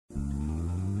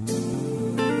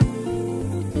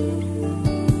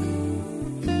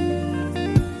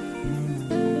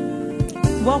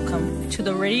Welcome to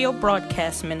the radio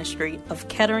broadcast ministry of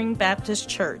Kettering Baptist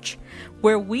Church,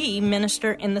 where we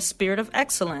minister in the spirit of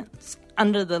excellence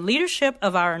under the leadership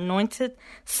of our anointed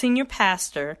senior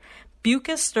pastor,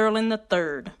 Bucas Sterling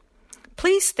III.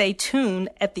 Please stay tuned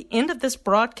at the end of this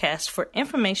broadcast for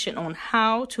information on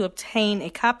how to obtain a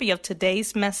copy of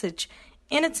today's message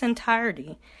in its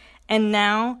entirety. And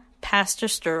now, Pastor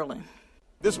Sterling.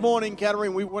 This morning,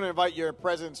 Kettering, we want to invite your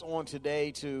presence on today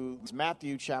to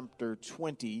Matthew chapter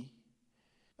 20,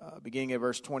 beginning at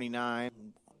verse 29.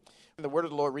 The word of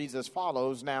the Lord reads as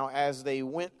follows: Now, as they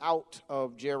went out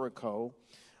of Jericho,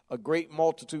 a great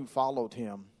multitude followed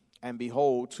him, and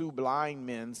behold, two blind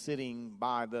men sitting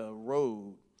by the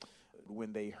road,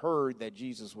 when they heard that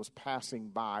Jesus was passing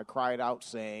by, cried out,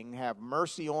 saying, Have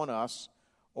mercy on us,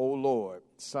 O Lord,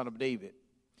 Son of David.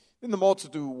 Then the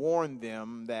multitude warned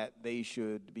them that they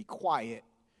should be quiet,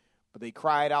 but they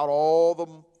cried out all the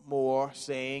more,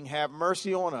 saying, Have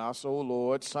mercy on us, O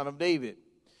Lord, Son of David.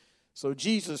 So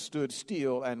Jesus stood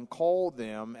still and called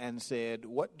them and said,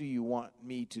 What do you want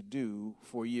me to do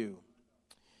for you?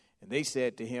 And they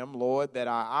said to him, Lord, that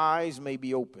our eyes may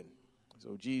be open.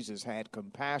 So Jesus had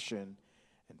compassion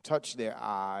and touched their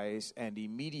eyes, and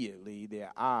immediately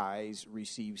their eyes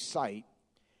received sight,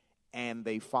 and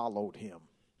they followed him.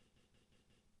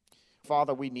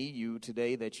 Father, we need you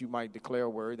today that you might declare a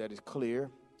word that is clear,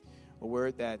 a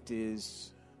word that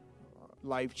is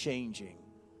life-changing,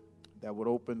 that would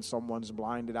open someone's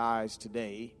blinded eyes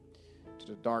today to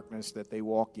the darkness that they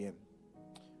walk in.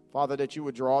 Father, that you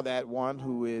would draw that one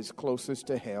who is closest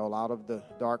to hell out of the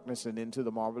darkness and into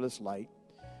the marvelous light.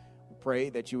 We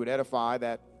pray that you would edify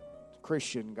that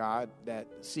Christian, God, that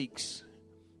seeks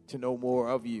to know more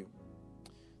of you.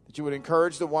 That you would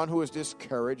encourage the one who is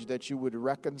discouraged, that you would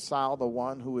reconcile the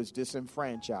one who is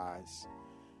disenfranchised.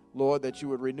 Lord, that you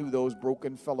would renew those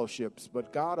broken fellowships.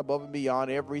 But God, above and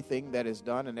beyond everything that is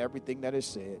done and everything that is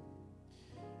said,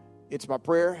 it's my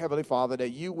prayer, Heavenly Father,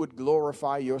 that you would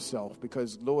glorify yourself,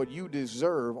 because, Lord, you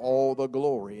deserve all the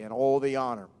glory and all the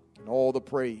honor and all the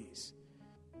praise.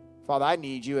 Father, I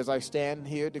need you as I stand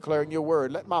here declaring your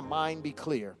word. Let my mind be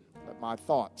clear. Let my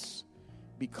thoughts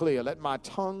be clear. Let my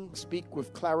tongue speak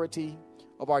with clarity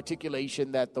of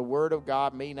articulation, that the word of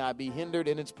God may not be hindered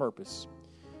in its purpose,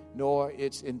 nor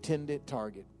its intended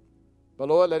target. But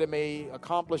Lord, let it may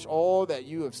accomplish all that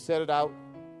you have set it out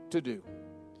to do.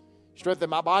 Strengthen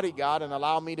my body, God, and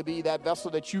allow me to be that vessel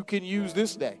that you can use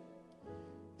this day,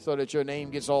 so that your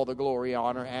name gets all the glory,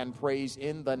 honor, and praise.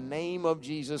 In the name of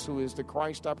Jesus, who is the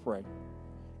Christ, I pray.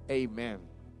 Amen.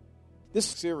 This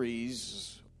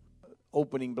series,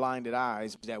 Opening Blinded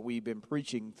Eyes, that we've been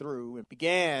preaching through, it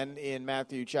began in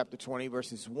Matthew chapter 20,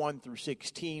 verses 1 through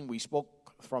 16. We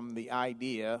spoke from the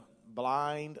idea,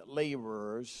 blind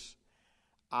laborers,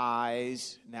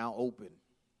 eyes now open.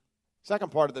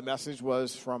 Second part of the message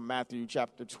was from Matthew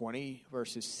chapter 20,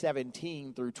 verses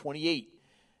 17 through 28.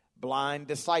 Blind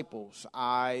disciples,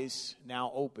 eyes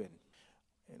now open.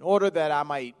 In order that I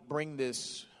might bring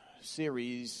this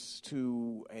series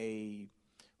to a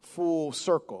full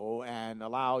circle and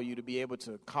allow you to be able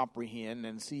to comprehend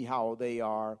and see how they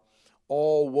are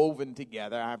all woven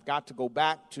together, I've got to go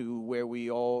back to where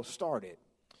we all started.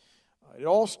 It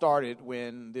all started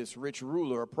when this rich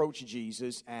ruler approached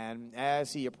Jesus, and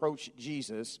as he approached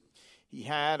Jesus, he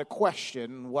had a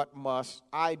question: what must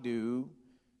I do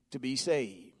to be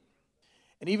saved?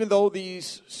 And even though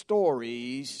these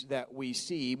stories that we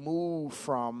see move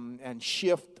from and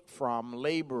shift from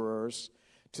laborers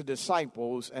to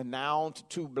disciples and now to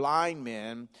two blind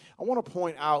men, I want to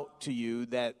point out to you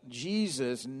that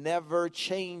Jesus never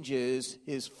changes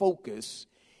his focus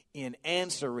in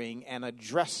answering and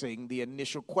addressing the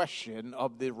initial question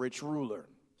of the rich ruler.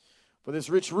 For this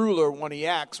rich ruler, when he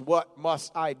asks, what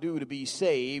must I do to be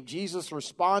saved? Jesus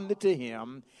responded to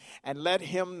him and let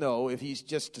him know if he's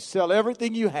just to sell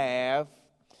everything you have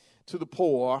to the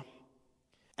poor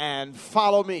and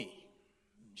follow me.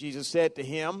 Jesus said to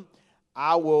him,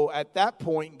 I will at that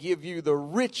point give you the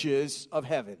riches of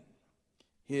heaven.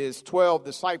 His 12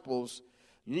 disciples,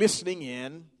 listening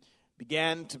in,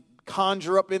 began to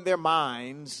conjure up in their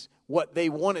minds what they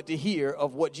wanted to hear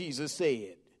of what Jesus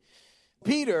said.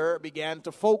 Peter began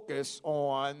to focus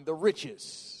on the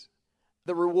riches,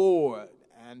 the reward,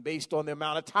 and based on the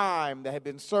amount of time that had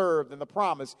been served and the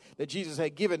promise that Jesus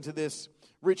had given to this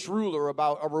rich ruler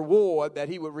about a reward that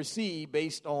he would receive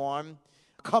based on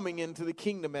coming into the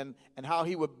kingdom and how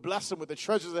he would bless him with the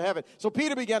treasures of heaven. So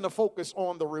Peter began to focus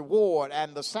on the reward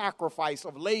and the sacrifice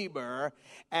of labor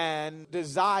and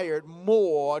desired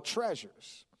more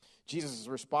treasures. Jesus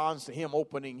responds to him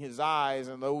opening his eyes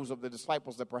and those of the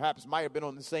disciples that perhaps might have been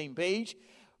on the same page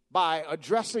by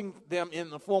addressing them in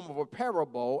the form of a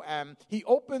parable, and he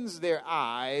opens their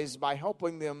eyes by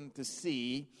helping them to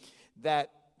see that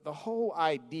the whole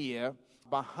idea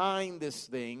behind this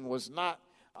thing was not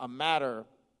a matter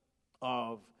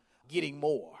of getting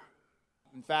more.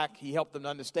 In fact, he helped them to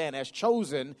understand, as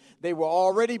chosen, they were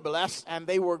already blessed, and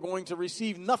they were going to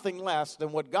receive nothing less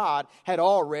than what God had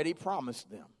already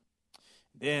promised them.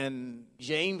 Then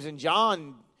James and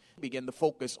John began to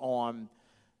focus on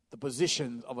the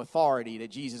position of authority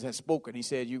that Jesus has spoken. He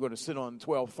said, you're going to sit on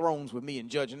 12 thrones with me and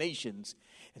judge nations.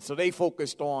 And so they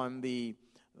focused on the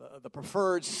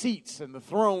preferred seats and the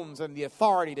thrones and the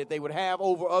authority that they would have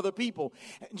over other people.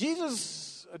 And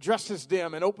Jesus addresses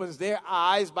them and opens their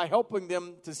eyes by helping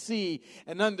them to see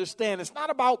and understand it's not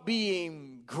about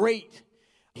being great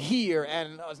here,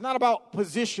 and it's not about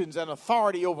positions and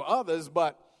authority over others,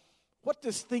 but what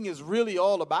this thing is really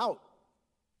all about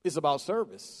is about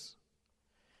service.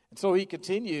 And so he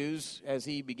continues as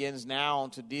he begins now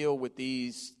to deal with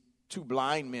these two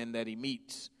blind men that he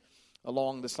meets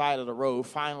along the side of the road,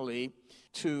 finally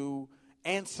to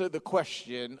answer the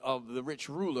question of the rich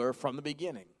ruler from the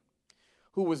beginning,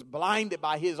 who was blinded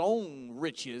by his own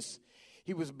riches.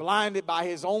 He was blinded by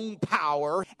his own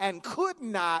power and could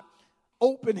not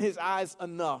open his eyes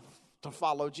enough to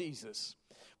follow Jesus.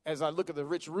 As I look at the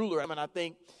rich ruler, I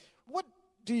think, what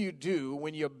do you do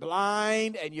when you're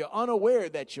blind and you're unaware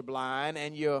that you're blind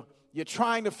and you're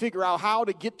trying to figure out how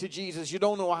to get to Jesus? You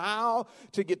don't know how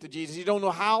to get to Jesus. You don't know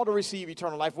how to receive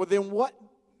eternal life. Well, then what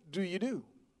do you do?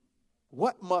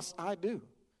 What must I do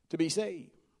to be saved?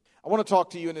 I want to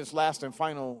talk to you in this last and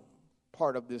final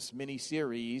part of this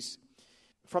mini-series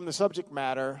from the subject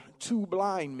matter, two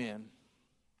blind men,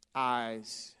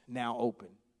 eyes now open.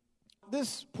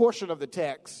 This portion of the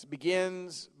text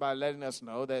begins by letting us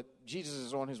know that Jesus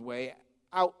is on his way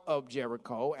out of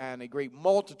Jericho, and a great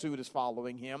multitude is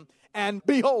following him. And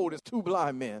behold, it's two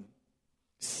blind men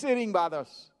sitting by the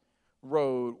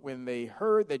road when they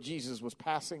heard that Jesus was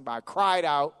passing by, cried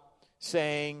out,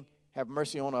 saying, have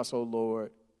mercy on us, O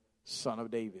Lord, Son of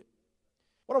David.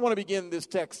 What I want to begin this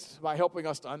text by helping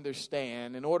us to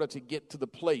understand, in order to get to the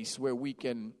place where we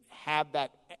can have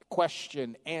that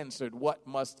question answered, what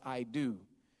must I do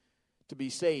to be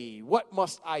saved? What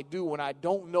must I do when I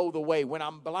don't know the way? When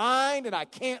I'm blind and I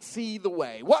can't see the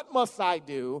way? What must I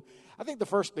do? I think the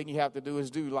first thing you have to do is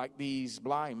do like these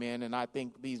blind men, and I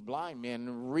think these blind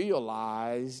men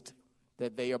realized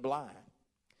that they are blind.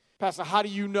 Pastor, how do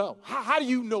you know? How do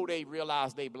you know they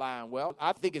realize they're blind? Well,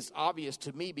 I think it's obvious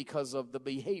to me because of the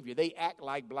behavior. They act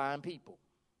like blind people.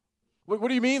 What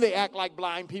do you mean they act like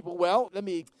blind people? Well, let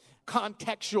me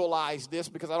contextualize this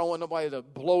because I don't want nobody to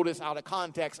blow this out of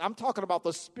context. I'm talking about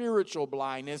the spiritual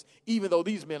blindness, even though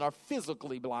these men are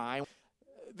physically blind.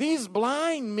 These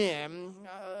blind men,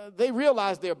 they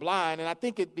realize they're blind, and I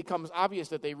think it becomes obvious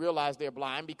that they realize they're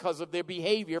blind because of their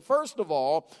behavior. First of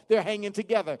all, they're hanging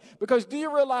together. Because do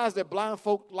you realize that blind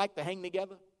folk like to hang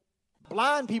together?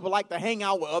 Blind people like to hang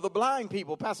out with other blind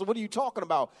people. Pastor, what are you talking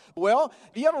about? Well,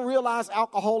 do you ever realize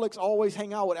alcoholics always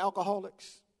hang out with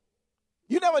alcoholics?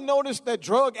 You never noticed that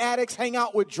drug addicts hang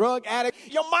out with drug addicts?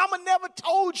 Your mama never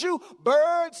told you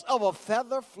birds of a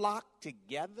feather flock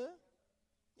together?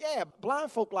 Yeah,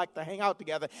 blind folk like to hang out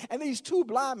together. And these two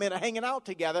blind men are hanging out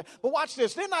together. But watch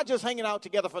this. They're not just hanging out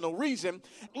together for no reason.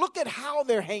 Look at how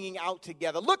they're hanging out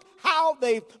together. Look how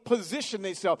they've positioned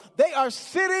themselves. They are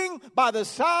sitting by the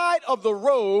side of the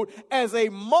road as a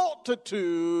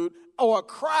multitude or a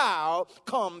crowd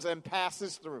comes and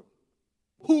passes through.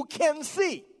 Who can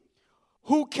see?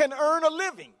 Who can earn a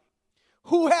living?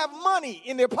 Who have money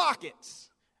in their pockets?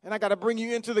 And I got to bring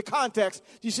you into the context.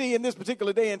 You see, in this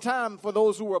particular day and time, for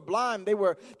those who were blind, they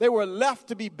were left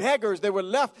to be beggars. They were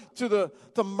left to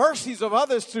the mercies of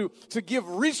others to give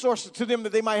resources to them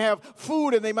that they might have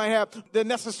food and they might have the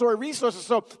necessary resources.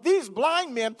 So these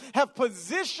blind men have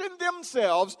positioned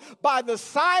themselves by the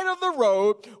side of the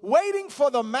road, waiting for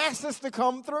the masses to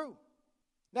come through.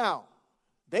 Now,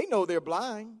 they know they're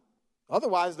blind.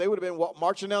 Otherwise, they would have been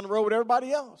marching down the road with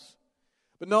everybody else.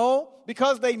 But no,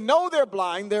 because they know they're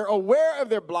blind, they're aware of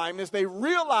their blindness, they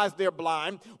realize they're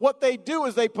blind, what they do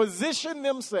is they position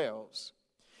themselves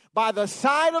by the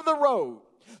side of the road.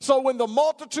 So when the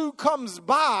multitude comes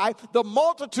by, the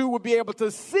multitude will be able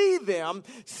to see them,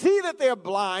 see that they're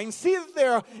blind, see that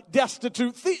they're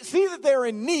destitute, see that they're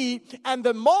in need, and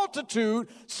the multitude,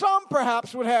 some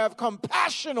perhaps would have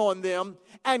compassion on them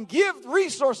and give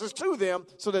resources to them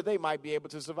so that they might be able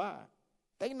to survive.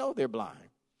 They know they're blind.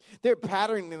 They're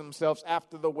patterning themselves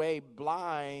after the way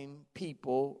blind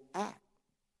people act.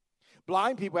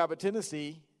 Blind people have a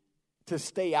tendency to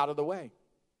stay out of the way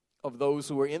of those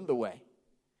who are in the way.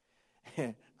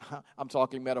 I'm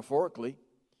talking metaphorically.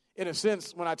 In a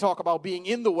sense, when I talk about being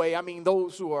in the way, I mean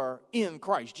those who are in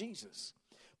Christ Jesus.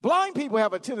 Blind people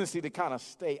have a tendency to kind of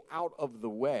stay out of the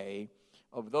way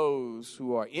of those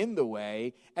who are in the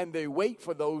way, and they wait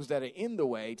for those that are in the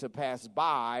way to pass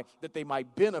by, that they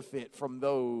might benefit from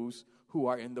those who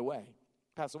are in the way.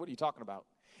 Pastor, what are you talking about?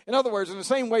 In other words, in the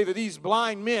same way that these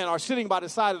blind men are sitting by the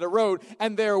side of the road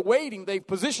and they're waiting, they've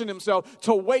positioned themselves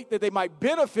to wait that they might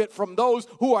benefit from those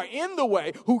who are in the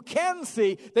way, who can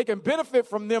see, they can benefit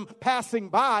from them passing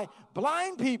by.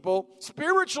 Blind people,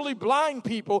 spiritually blind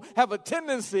people, have a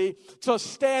tendency to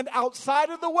stand outside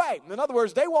of the way. In other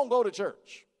words, they won't go to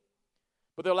church,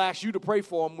 but they'll ask you to pray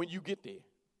for them when you get there.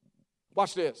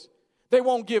 Watch this. They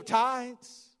won't give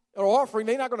tithes or offering.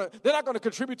 They're not going to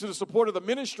contribute to the support of the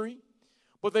ministry.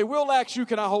 But they will ask you,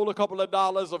 can I hold a couple of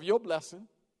dollars of your blessing?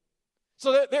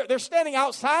 So they're standing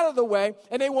outside of the way,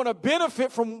 and they want to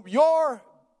benefit from your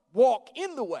walk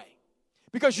in the way.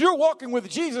 Because you're walking with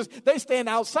Jesus, they stand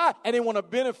outside, and they want to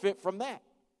benefit from that.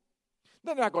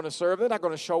 They're not going to serve. They're not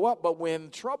going to show up. But when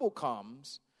trouble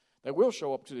comes, they will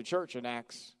show up to the church and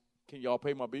ask, can y'all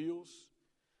pay my bills?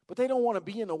 But they don't want to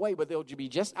be in the way, but they'll be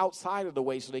just outside of the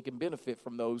way so they can benefit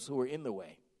from those who are in the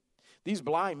way. These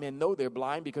blind men know they're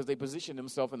blind because they position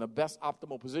themselves in the best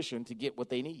optimal position to get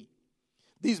what they need.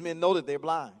 These men know that they're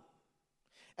blind.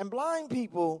 And blind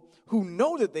people who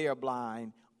know that they are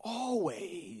blind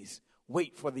always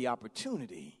wait for the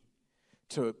opportunity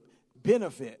to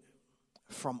benefit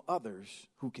from others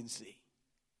who can see.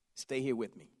 Stay here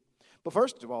with me. But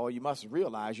first of all, you must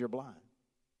realize you're blind.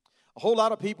 A whole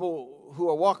lot of people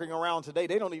who are walking around today,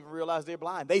 they don't even realize they're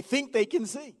blind. They think they can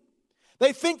see.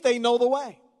 They think they know the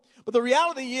way. But the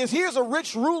reality is, here's a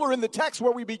rich ruler in the text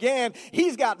where we began.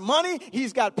 He's got money,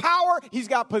 he's got power, he's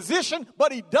got position,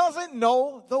 but he doesn't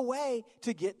know the way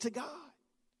to get to God.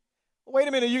 Wait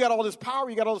a minute, you got all this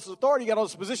power, you got all this authority, you got all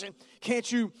this position.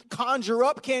 Can't you conjure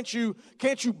up? Can't you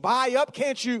buy up?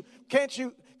 Can't you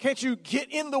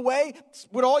get in the way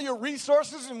with all your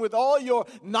resources and with all your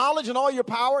knowledge and all your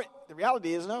power? The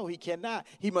reality is, no, he cannot.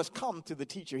 He must come to the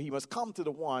teacher. He must come to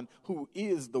the one who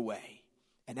is the way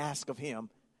and ask of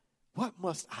him, what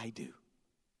must I do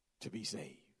to be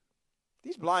saved?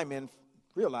 These blind men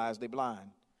realize they're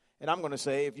blind. And I'm going to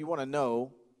say, if you want to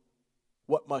know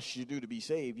what must you do to be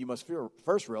saved, you must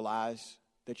first realize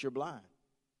that you're blind.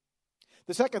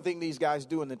 The second thing these guys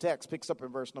do in the text picks up in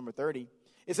verse number 30.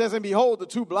 It says, and behold, the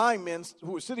two blind men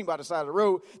who were sitting by the side of the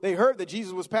road, they heard that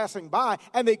Jesus was passing by,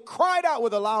 and they cried out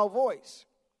with a loud voice,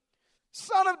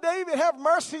 Son of David, have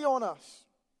mercy on us.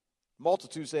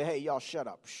 Multitude said, hey, y'all shut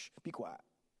up. Shh, be quiet.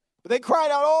 But they cried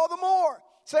out all the more,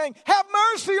 saying, have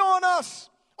mercy on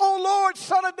us, O Lord,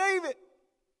 Son of David.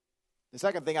 The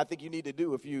second thing I think you need to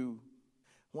do if you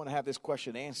want to have this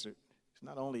question answered is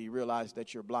not only realize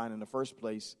that you're blind in the first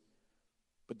place,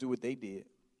 but do what they did.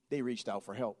 They reached out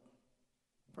for help.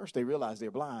 First, they realized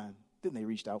they're blind. Then they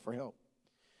reached out for help.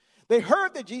 They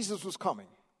heard that Jesus was coming.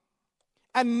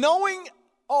 And knowing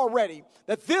already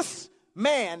that this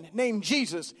man named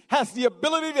Jesus has the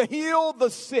ability to heal the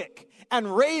sick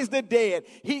and raise the dead.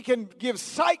 He can give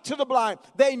sight to the blind.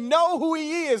 They know who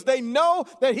he is. They know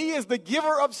that he is the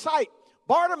giver of sight.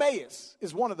 Bartimaeus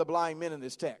is one of the blind men in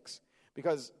this text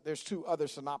because there's two other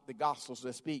synoptic gospels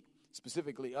that speak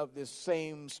specifically of this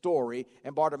same story,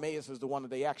 and Bartimaeus is the one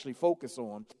that they actually focus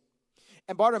on.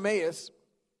 And Bartimaeus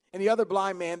and the other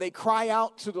blind man, they cry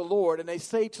out to the Lord and they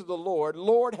say to the Lord,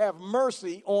 Lord, have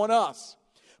mercy on us.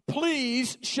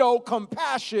 Please show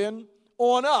compassion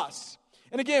on us.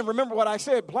 And again, remember what I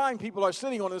said, blind people are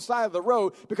sitting on the side of the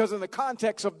road because in the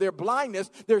context of their blindness,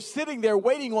 they're sitting there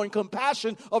waiting on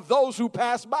compassion of those who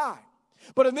pass by.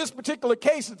 But in this particular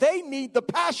case, they need the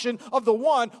passion of the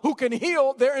one who can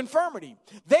heal their infirmity.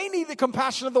 They need the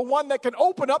compassion of the one that can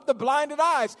open up the blinded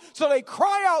eyes. So they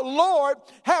cry out, Lord,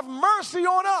 have mercy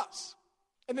on us.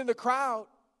 And then the crowd,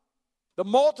 the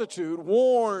multitude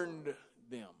warned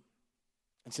them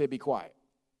and said, be quiet.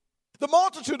 The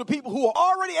multitude of people who are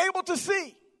already able to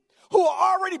see, who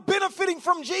are already benefiting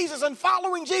from Jesus and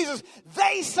following Jesus,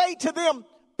 they say to them,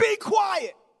 be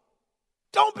quiet.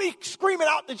 Don't be screaming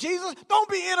out to Jesus. Don't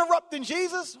be interrupting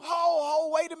Jesus.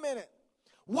 Wait a minute.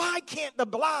 Why can't the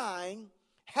blind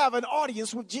have an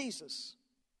audience with Jesus?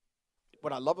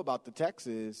 What I love about the text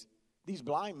is these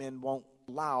blind men won't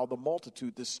allow the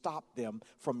multitude to stop them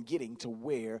from getting to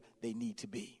where they need to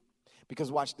be.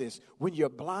 Because watch this, when you're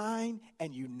blind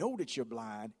and you know that you're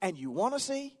blind and you want to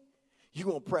see, you're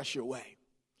going to press your way.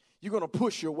 You're going to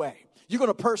push your way. You're going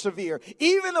to persevere.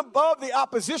 Even above the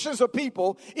oppositions of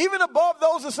people, even above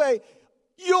those that say,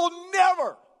 you'll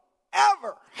never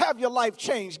ever have your life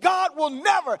changed. God will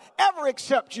never, ever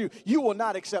accept you. You will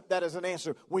not accept that as an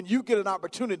answer. When you get an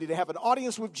opportunity to have an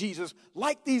audience with Jesus,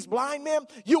 like these blind men,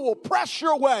 you will press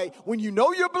your way. When you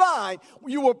know you're blind,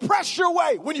 you will press your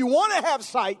way. When you want to have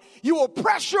sight, you will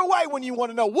press your way when you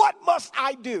want to know, what must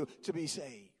I do to be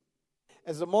saved?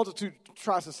 As the multitude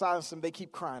tries to silence them, they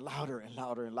keep crying louder and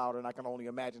louder and louder. And I can only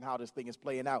imagine how this thing is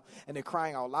playing out. And they're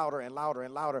crying out louder and louder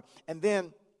and louder. And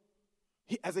then,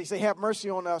 as they say, have mercy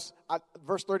on us,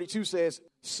 verse 32 says,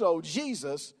 so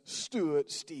Jesus stood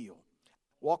still.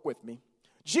 Walk with me.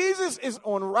 Jesus is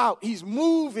en route. He's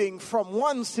moving from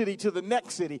one city to the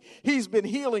next city. He's been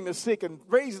healing the sick and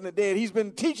raising the dead. He's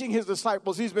been teaching his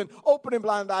disciples. He's been opening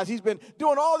blind eyes. He's been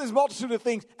doing all this multitude of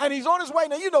things. And he's on his way.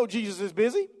 Now, you know Jesus is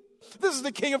busy. This is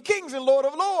the King of Kings and Lord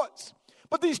of Lords.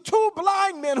 But these two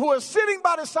blind men who are sitting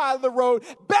by the side of the road,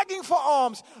 begging for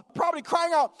alms, probably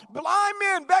crying out, blind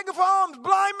men begging for alms,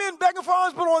 blind men begging for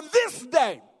alms. But on this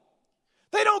day,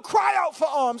 they don't cry out for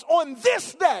alms. On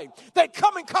this day, they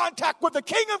come in contact with the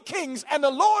King of Kings and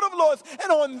the Lord of Lords.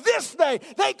 And on this day,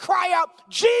 they cry out,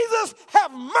 Jesus,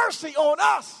 have mercy on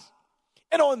us.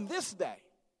 And on this day,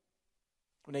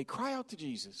 when they cry out to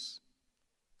Jesus,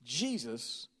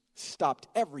 Jesus stopped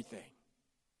everything,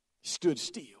 stood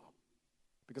still.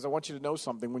 Because I want you to know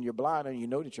something. When you're blind and you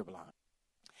know that you're blind,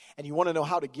 and you want to know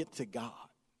how to get to God,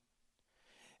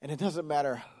 and it doesn't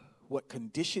matter what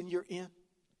condition you're in,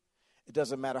 it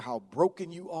doesn't matter how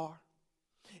broken you are,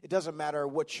 it doesn't matter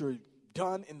what you've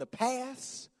done in the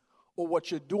past or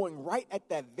what you're doing right at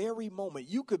that very moment.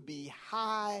 You could be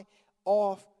high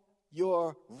off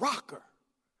your rocker,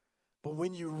 but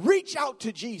when you reach out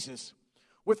to Jesus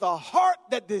with a heart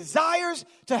that desires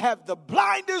to have the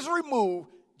blinders removed,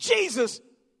 Jesus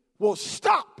will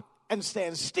stop and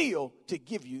stand still to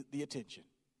give you the attention.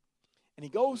 And he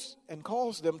goes and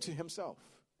calls them to himself.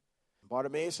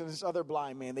 Bartimaeus and this other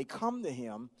blind man, they come to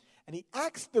him, and he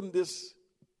asks them this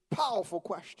powerful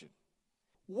question.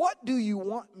 What do you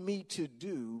want me to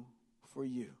do for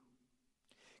you?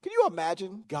 Can you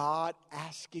imagine God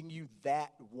asking you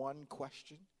that one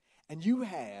question? And you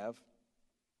have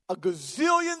a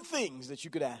gazillion things that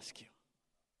you could ask him.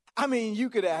 I mean, you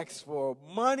could ask for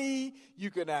money, you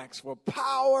could ask for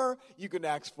power, you could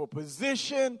ask for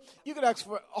position, you could ask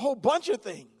for a whole bunch of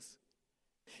things.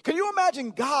 Can you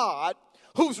imagine God,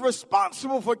 who's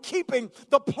responsible for keeping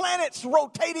the planets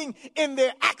rotating in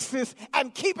their axis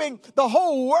and keeping the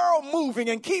whole world moving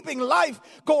and keeping life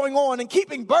going on and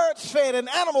keeping birds fed and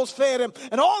animals fed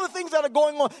and all the things that are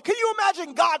going on? Can you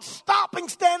imagine God stopping,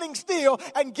 standing still,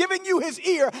 and giving you his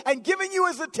ear and giving you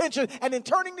his attention and then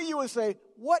turning to you and say,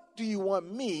 what do you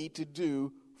want me to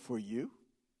do for you?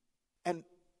 And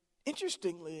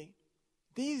interestingly,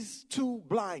 these two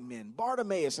blind men,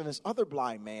 Bartimaeus and this other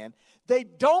blind man, they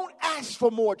don't ask for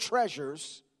more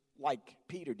treasures like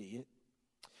Peter did.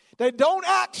 They don't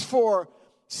ask for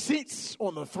seats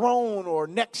on the throne or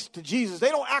next to Jesus. They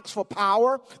don't ask for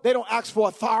power. They don't ask for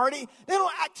authority. They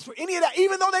don't ask for any of that,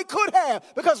 even though they could have,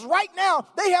 because right now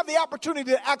they have the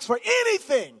opportunity to ask for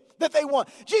anything that they want.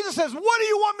 Jesus says, what do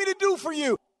you want me to do for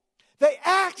you? They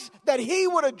ask that he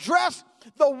would address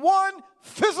the one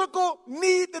physical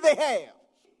need that they have,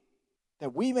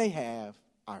 that we may have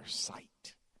our sight.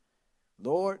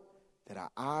 Lord, that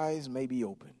our eyes may be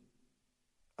open.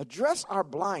 Address our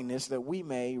blindness that we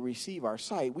may receive our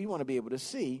sight. We want to be able to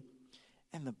see.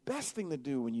 And the best thing to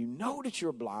do when you know that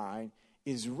you're blind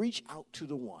is reach out to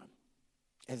the one,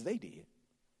 as they did,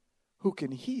 who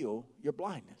can heal your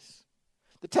blindness.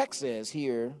 The text says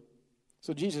here,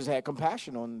 so Jesus had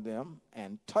compassion on them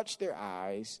and touched their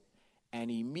eyes,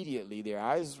 and immediately their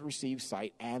eyes received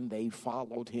sight, and they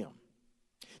followed him.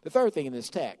 The third thing in this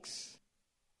text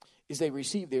is they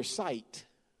received their sight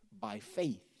by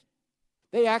faith.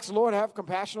 They asked, Lord, have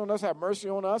compassion on us, have mercy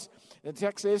on us. And the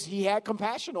text says he had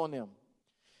compassion on them,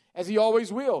 as he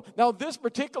always will. Now, this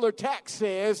particular text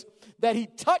says that he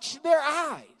touched their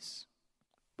eyes.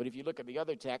 But if you look at the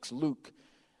other text, Luke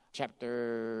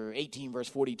chapter 18, verse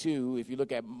 42, if you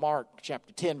look at Mark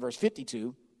chapter 10, verse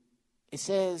 52, it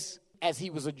says, as he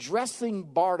was addressing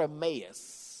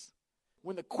Bartimaeus,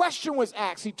 when the question was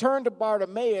asked, he turned to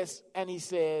Bartimaeus and he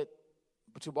said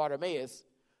to Bartimaeus,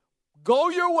 go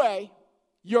your way,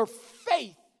 your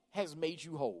faith has made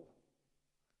you whole.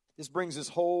 This brings this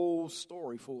whole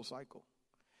story full cycle.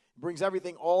 It brings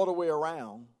everything all the way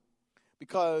around,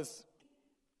 because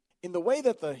in the way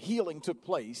that the healing took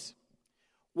place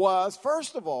was,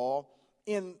 first of all,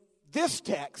 in this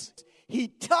text, he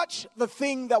touched the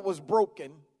thing that was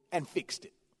broken and fixed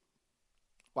it.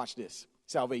 Watch this,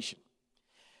 salvation.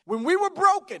 When we were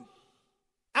broken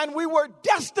and we were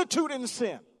destitute in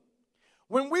sin,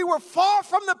 when we were far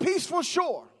from the peaceful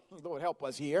shore, Lord help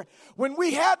us here, when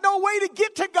we had no way to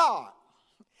get to God,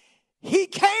 he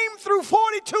came through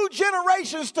 42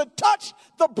 generations to touch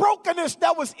the brokenness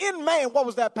that was in man. What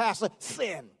was that, Pastor?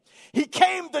 Sin. He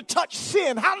came to touch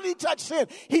sin. How did he touch sin?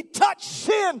 He touched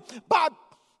sin by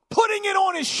putting it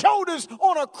on his shoulders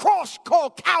on a cross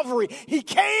called Calvary. He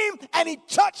came and he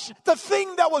touched the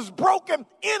thing that was broken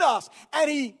in us,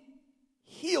 and he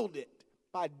healed it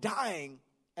by dying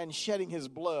and shedding his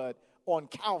blood on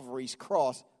Calvary's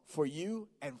cross for you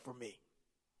and for me.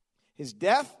 His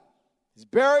death, his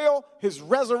burial, his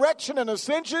resurrection and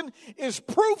ascension is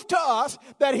proof to us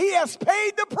that he has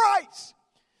paid the price,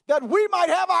 that we might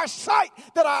have our sight,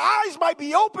 that our eyes might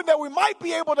be open, that we might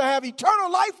be able to have eternal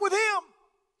life with him.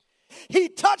 He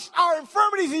touched our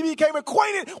infirmities. He became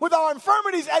acquainted with our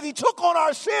infirmities as he took on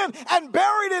our sin and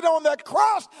buried it on that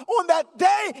cross on that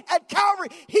day at Calvary.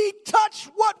 He touched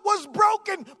what was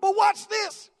broken. But watch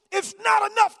this. It's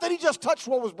not enough that he just touched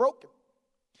what was broken.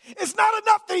 It's not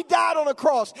enough that he died on a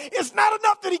cross. It's not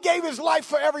enough that he gave his life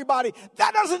for everybody.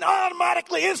 That doesn't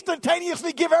automatically,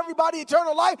 instantaneously give everybody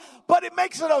eternal life, but it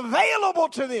makes it available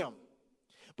to them.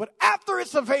 But after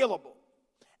it's available,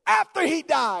 after he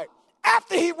died,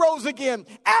 after he rose again,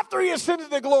 after he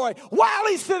ascended to glory, while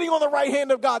he's sitting on the right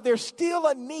hand of God, there's still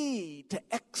a need to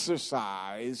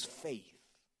exercise faith.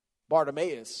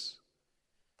 Bartimaeus,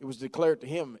 it was declared to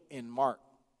him in Mark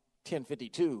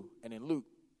 10:52 and in Luke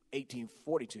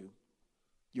 18:42,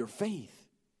 your faith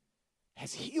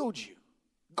has healed you.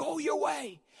 Go your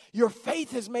way. Your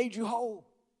faith has made you whole.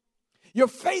 Your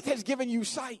faith has given you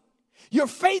sight. Your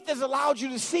faith has allowed you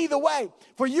to see the way.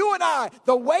 For you and I,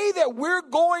 the way that we're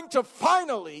going to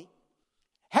finally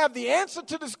have the answer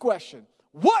to this question,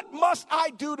 what must I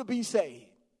do to be saved?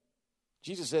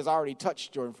 Jesus says, I already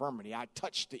touched your infirmity. I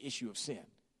touched the issue of sin.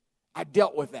 I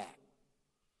dealt with that.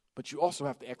 But you also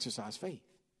have to exercise faith.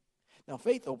 Now,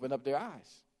 faith opened up their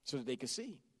eyes so that they could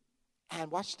see.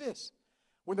 And watch this.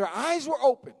 When their eyes were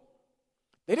open,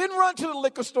 they didn't run to the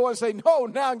liquor store and say, no,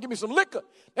 now give me some liquor.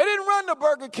 They didn't run to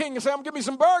Burger King and say, give me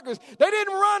some burgers. They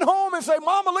didn't run home and say,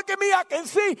 Mama, look at me, I can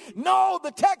see. No, the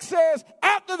text says,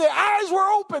 after their eyes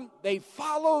were open, they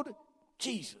followed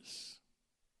Jesus.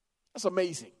 That's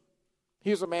amazing.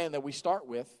 Here's a man that we start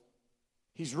with.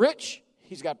 He's rich.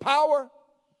 He's got power.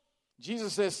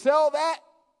 Jesus says, sell that.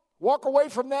 Walk away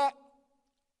from that.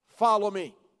 Follow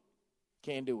me.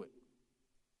 Can't do it.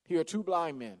 Here are two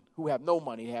blind men who have no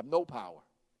money, have no power.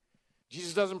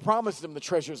 Jesus doesn't promise them the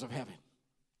treasures of heaven.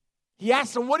 He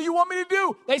asks them, what do you want me to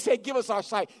do? They say, give us our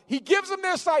sight. He gives them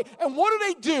their sight. And what do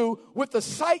they do with the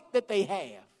sight that they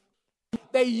have?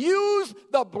 They use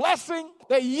the blessing.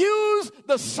 They use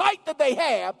the sight that they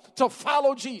have to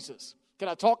follow Jesus. Can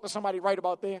I talk to somebody right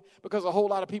about there? Because a whole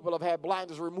lot of people have had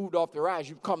blinders removed off their eyes.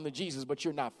 You've come to Jesus, but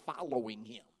you're not following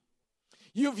him.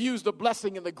 You've used the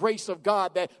blessing and the grace of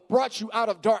God that brought you out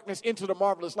of darkness into the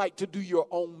marvelous light to do your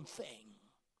own thing,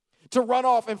 to run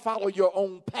off and follow your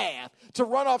own path, to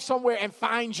run off somewhere and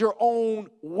find your own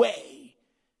way.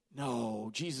 No,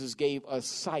 Jesus gave us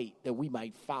sight that we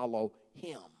might follow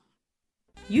him.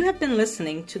 You have been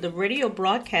listening to the radio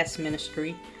broadcast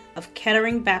ministry of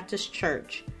Kettering Baptist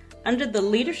Church under the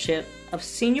leadership of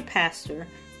Senior Pastor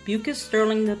Bucas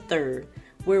Sterling III,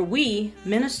 where we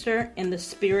minister in the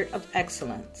spirit of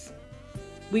excellence.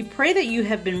 We pray that you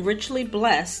have been richly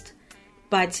blessed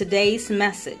by today's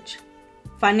message.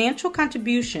 Financial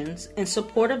contributions in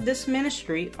support of this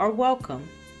ministry are welcome.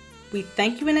 We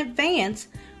thank you in advance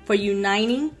for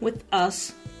uniting with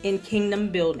us in kingdom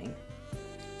building.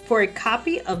 For a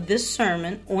copy of this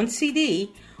sermon on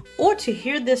CD or to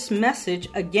hear this message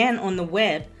again on the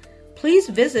web, please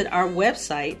visit our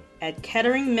website at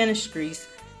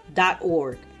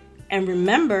ketteringministries.org. And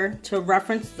remember to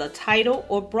reference the title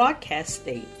or broadcast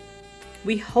date.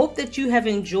 We hope that you have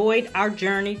enjoyed our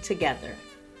journey together.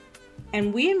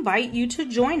 And we invite you to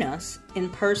join us in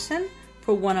person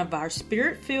for one of our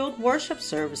Spirit-filled worship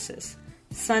services,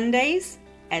 Sundays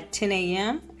at 10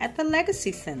 a.m. at the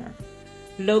Legacy Center,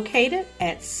 located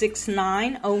at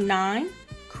 6909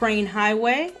 Crane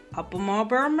Highway, Upper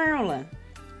Marlboro, Maryland,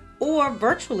 or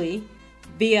virtually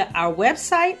via our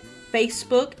website,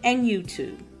 Facebook, and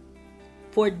YouTube.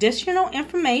 For additional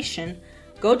information,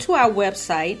 go to our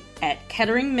website at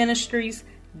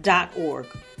ketteringministries.org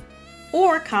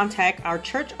or contact our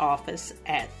church office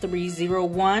at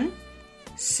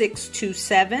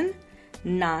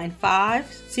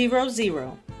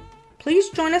 301-627-9500. Please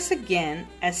join us again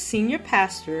as Senior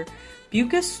Pastor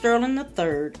Bucas Sterling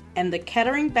III and the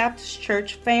Kettering Baptist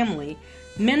Church family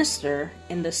minister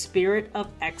in the spirit of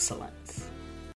excellence.